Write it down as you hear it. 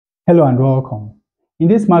Hello and welcome. In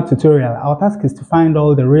this math tutorial, our task is to find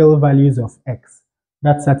all the real values of x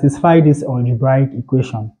that satisfy this algebraic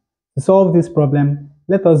equation. To solve this problem,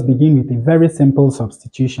 let us begin with a very simple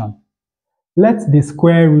substitution. Let the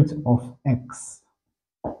square root of x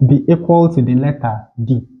be equal to the letter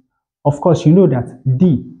d. Of course, you know that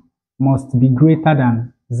d must be greater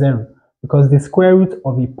than 0 because the square root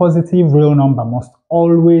of a positive real number must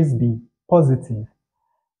always be positive.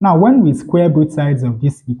 Now, when we square both sides of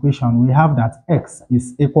this equation, we have that x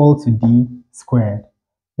is equal to d squared.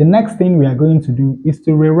 The next thing we are going to do is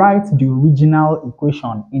to rewrite the original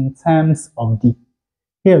equation in terms of d.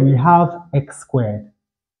 Here we have x squared.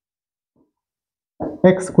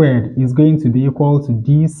 X squared is going to be equal to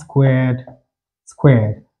d squared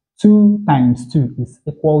squared. 2 times 2 is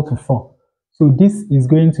equal to 4. So this is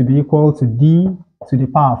going to be equal to d to the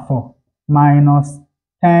power 4 minus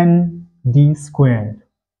 10d squared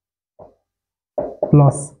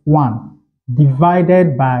plus 1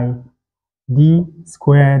 divided by d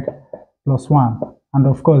squared plus 1. And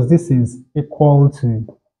of course, this is equal to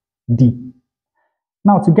d.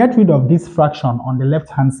 Now, to get rid of this fraction on the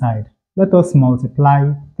left-hand side, let us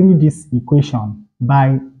multiply through this equation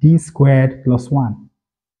by d squared plus 1.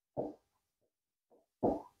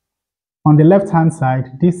 On the left-hand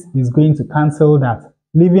side, this is going to cancel that,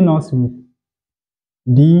 leaving us with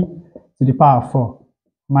d to the power 4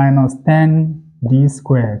 minus 10d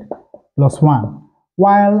squared plus 1.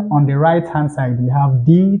 While on the right-hand side, we have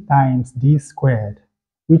d times d squared,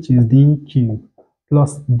 which is d cubed,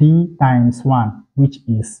 plus d times 1, which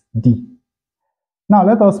is d. Now,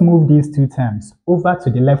 let us move these two terms over to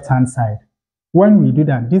the left-hand side. When we do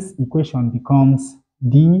that, this equation becomes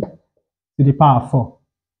d to the power 4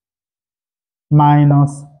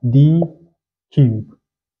 minus d cubed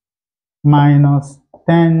minus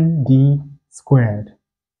 10d squared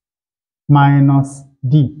minus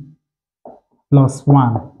d plus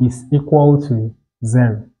 1 is equal to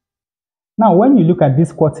 0. Now, when you look at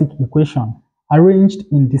this quartic equation arranged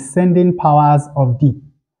in descending powers of d,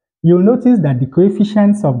 you'll notice that the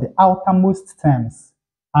coefficients of the outermost terms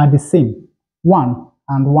are the same, 1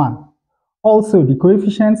 and 1. Also, the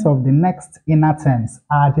coefficients of the next inner terms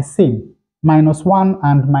are the same, minus 1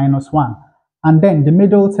 and minus 1. And then the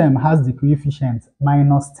middle term has the coefficient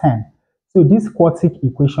minus 10. So this quartic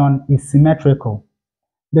equation is symmetrical.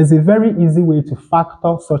 There's a very easy way to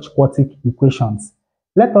factor such quartic equations.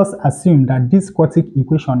 Let us assume that this quartic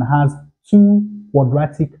equation has two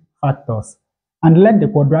quadratic factors. And let the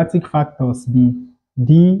quadratic factors be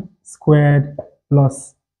d squared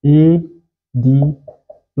plus ad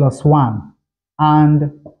plus 1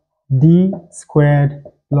 and d squared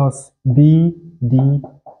plus bd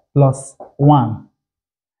plus 1.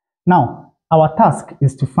 Now, our task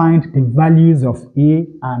is to find the values of a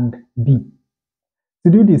and b.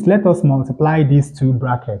 To do this, let us multiply these two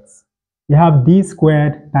brackets. We have d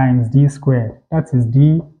squared times d squared, that is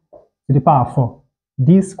d to the power 4.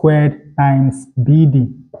 d squared times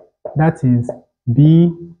bd, that is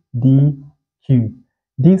bd cubed.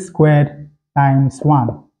 d squared times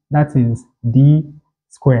 1, that is d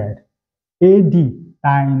squared. ad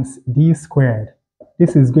times d squared,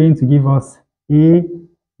 this is going to give us ad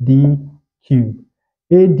cubed.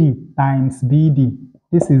 ad times bd,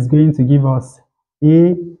 this is going to give us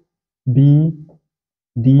abd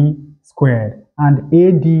squared. And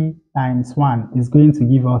ad times 1 is going to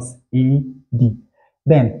give us ad.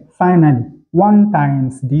 Then, finally, 1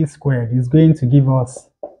 times d squared is going to give us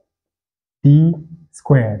d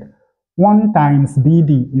squared. 1 times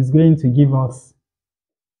bd is going to give us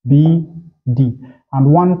bd.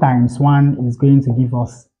 And 1 times 1 is going to give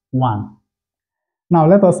us 1. Now,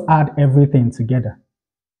 let us add everything together.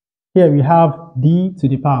 Here we have d to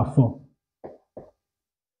the power 4.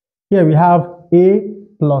 Here we have a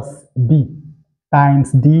plus b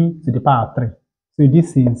times d to the power 3. So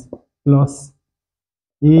this is plus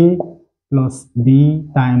a plus b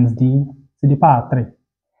times d to the power 3.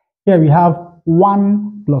 Here we have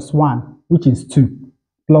 1 plus 1, which is 2,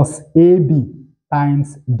 plus ab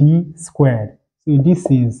times d squared. So this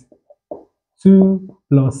is 2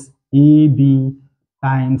 plus ab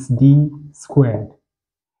times d squared.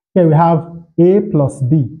 Here we have a plus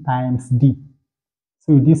b times d.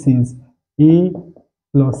 So this is a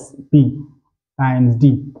plus b times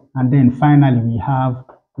d. And then finally we have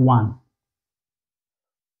 1.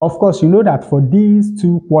 Of course, you know that for these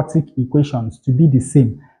two quartic equations to be the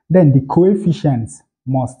same, then the coefficients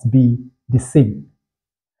must be the same.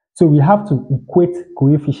 So we have to equate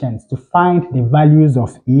coefficients to find the values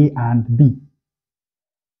of a and b.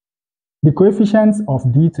 The coefficients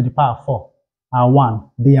of d to the power 4 are 1.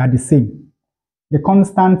 They are the same. The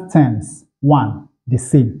constant terms, 1, the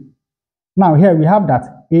same. Now here we have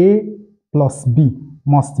that a plus b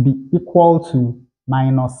must be equal to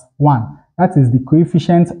minus 1. That is the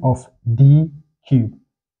coefficient of d cubed.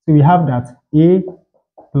 So we have that a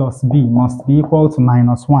plus b must be equal to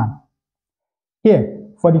minus 1. Here,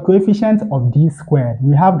 for the coefficient of d squared,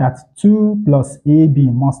 we have that 2 plus ab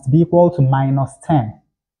must be equal to minus 10.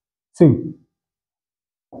 So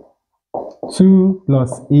 2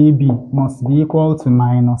 plus ab must be equal to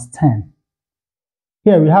minus 10.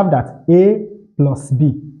 Here we have that a plus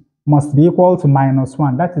b must be equal to minus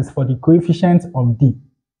 1. That is for the coefficient of d.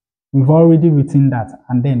 We've already written that,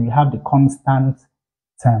 and then we have the constant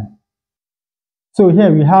term. So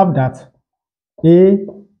here we have that a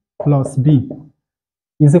plus b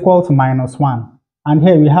is equal to minus 1. And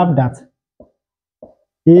here we have that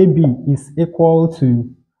ab is equal to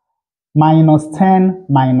minus 10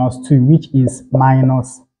 minus 2, which is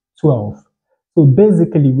minus 12. So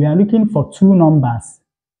basically, we are looking for two numbers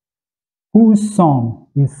whose sum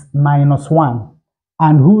is minus 1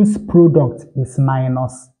 and whose product is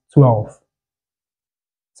minus 12.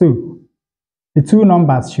 So the two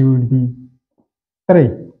numbers should be 3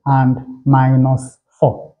 and minus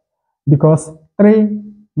 4, because 3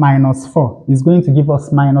 minus 4 is going to give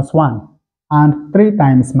us minus 1, and 3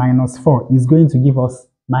 times minus 4 is going to give us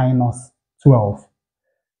minus 12.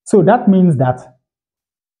 So that means that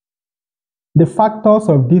the factors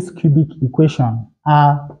of this cubic equation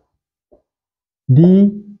are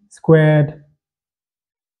d squared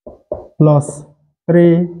plus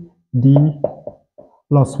 3d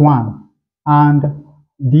plus 1 and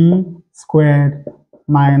d squared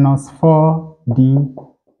minus 4d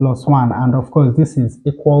plus 1, and of course this is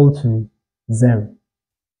equal to 0.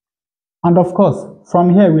 And of course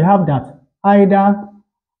from here we have that either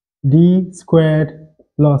d squared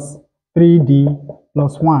plus 3d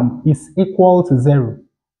plus 1 is equal to 0,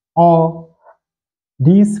 or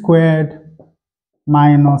d squared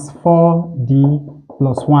minus 4d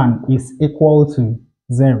plus 1 is equal to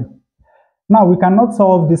 0. Now we cannot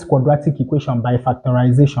solve this quadratic equation by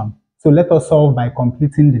factorization, so let us solve by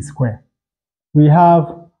completing the square. We have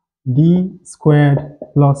d squared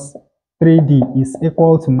plus 3d is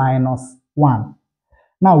equal to minus 1.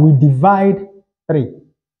 Now we divide 3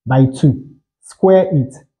 by 2, square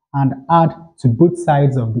it, and add to both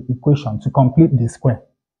sides of the equation to complete the square.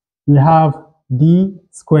 We have d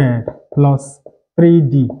squared plus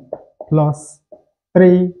 3d plus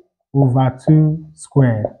 3 over 2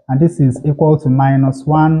 squared, and this is equal to minus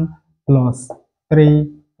 1 plus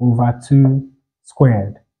 3 over 2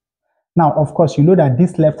 squared. Now, of course, you know that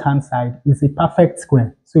this left-hand side is a perfect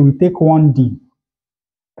square. So we take 1d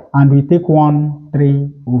and we take 3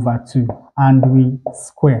 over 2 and we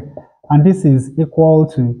square. And this is equal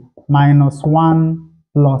to minus 1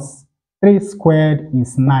 plus 3 squared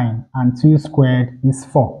is 9 and 2 squared is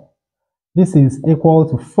 4. This is equal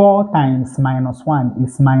to 4 times minus 1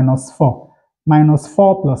 is minus 4. Minus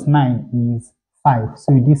 4 plus 9 is 5.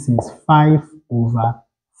 So this is 5 over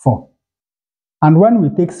 4. And when we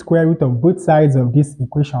take square root of both sides of this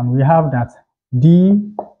equation, we have that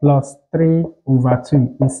d plus 3 over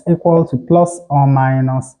 2 is equal to plus or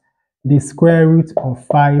minus the square root of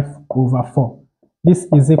 5 over 4. This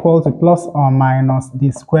is equal to plus or minus the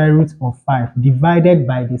square root of 5 divided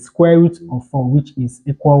by the square root of 4, which is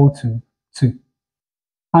equal to 2.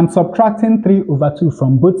 And subtracting 3 over 2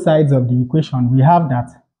 from both sides of the equation, we have that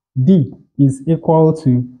d is equal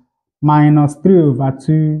to minus 3 over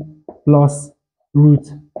 2 plus root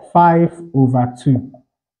 5 over 2,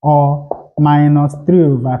 or minus 3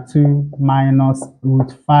 over 2 minus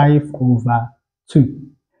root 5 over 2.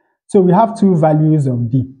 So we have two values of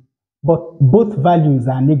d, but both values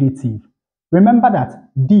are negative. Remember that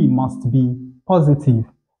d must be positive,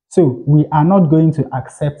 so we are not going to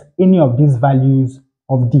accept any of these values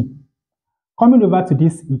of d. Coming over to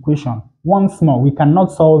this equation, once more, we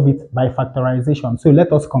cannot solve it by factorization, so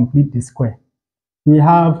let us complete the square. We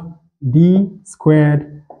have d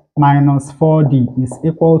squared minus 4d is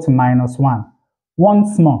equal to minus 1.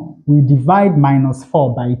 Once more, we divide minus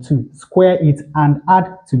 4 by 2, square it, and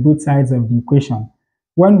add to both sides of the equation.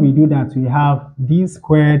 When we do that, we have d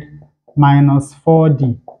squared minus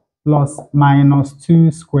 4d plus minus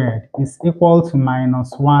 2 squared is equal to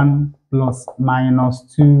minus 1 plus minus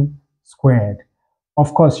 2 squared.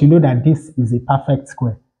 Of course, you know that this is a perfect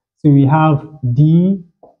square. So we have d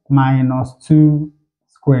minus 2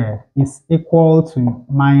 squared is equal to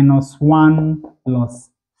minus 1 plus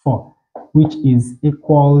 4, which is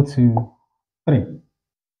equal to 3.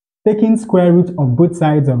 Taking square root of both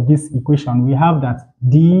sides of this equation, we have that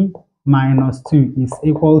d minus 2 is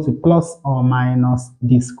equal to plus or minus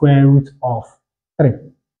the square root of 3.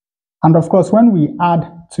 And of course, when we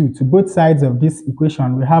add 2 to both sides of this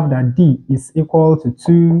equation, we have that d is equal to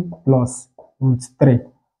 2 plus root 3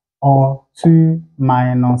 or 2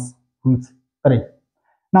 minus root 3.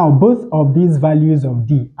 Now, both of these values of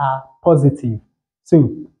d are positive, so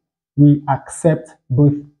we accept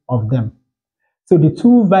both of them. So the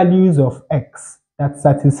two values of x that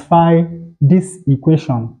satisfy this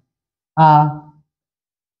equation are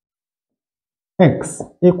x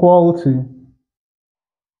equal to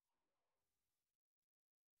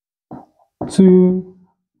 2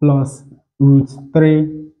 plus root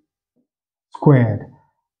 3 squared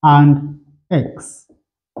and x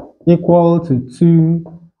equal to 2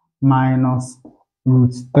 minus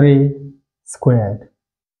root 3 squared.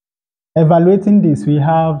 Evaluating this, we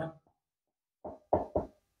have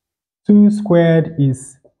 2 squared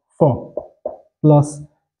is 4 plus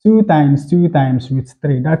 2 times 2 times root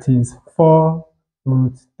 3, that is 4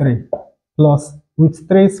 root 3 plus root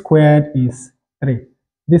 3 squared is 3.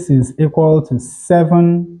 This is equal to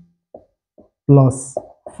 7 plus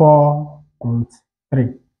 4 root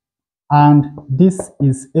 3. And this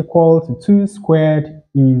is equal to 2 squared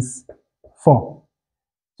is 4.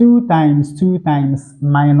 2 times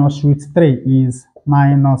minus root 3 is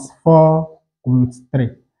minus 4 root 3.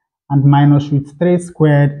 And minus root 3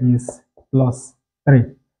 squared is plus 3.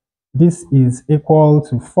 This is equal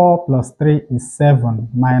to 4 plus 3 is 7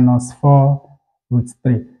 minus 4 root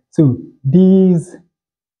 3. So these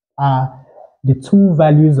are the two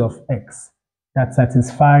values of x that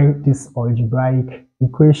satisfy this algebraic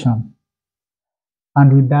equation.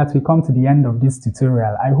 And with that, we come to the end of this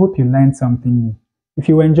tutorial. I hope you learned something new. If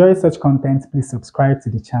you enjoy such content, please subscribe to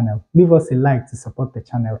the channel. Leave us a like to support the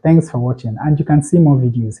channel. Thanks for watching, and you can see more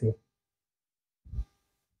videos here.